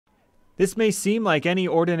This may seem like any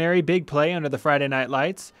ordinary big play under the Friday night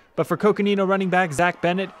lights, but for Coconino running back Zach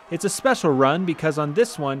Bennett, it's a special run because on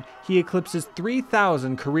this one, he eclipses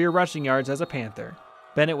 3,000 career rushing yards as a Panther.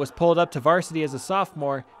 Bennett was pulled up to varsity as a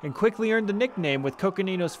sophomore and quickly earned the nickname with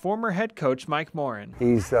Coconino's former head coach Mike Morin.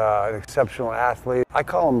 He's an exceptional athlete. I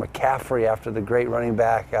call him McCaffrey after the great running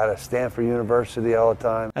back out of Stanford University all the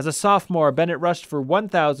time. As a sophomore, Bennett rushed for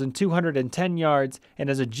 1,210 yards, and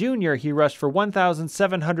as a junior, he rushed for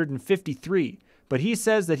 1,753. But he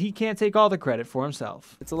says that he can't take all the credit for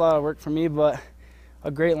himself. It's a lot of work for me, but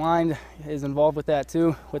a great line is involved with that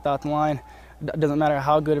too. Without the line, it doesn't matter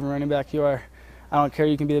how good of a running back you are. I don't care,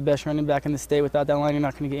 you can be the best running back in the state. Without that line, you're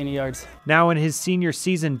not going to get any yards. Now in his senior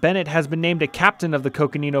season, Bennett has been named a captain of the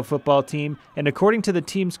Coconino football team, and according to the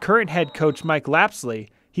team's current head coach, Mike Lapsley,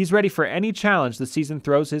 he's ready for any challenge the season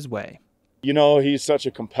throws his way. You know, he's such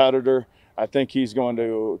a competitor. I think he's going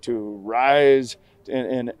to rise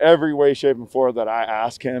in every way, shape, and form that I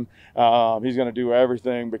ask him. He's going to do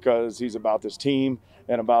everything because he's about this team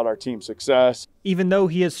and about our team's success. Even though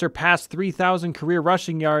he has surpassed 3,000 career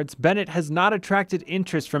rushing yards, Bennett has not attracted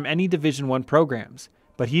interest from any Division I programs,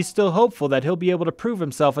 but he's still hopeful that he'll be able to prove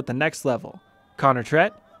himself at the next level. Connor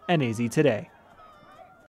Trett, NAZ Today.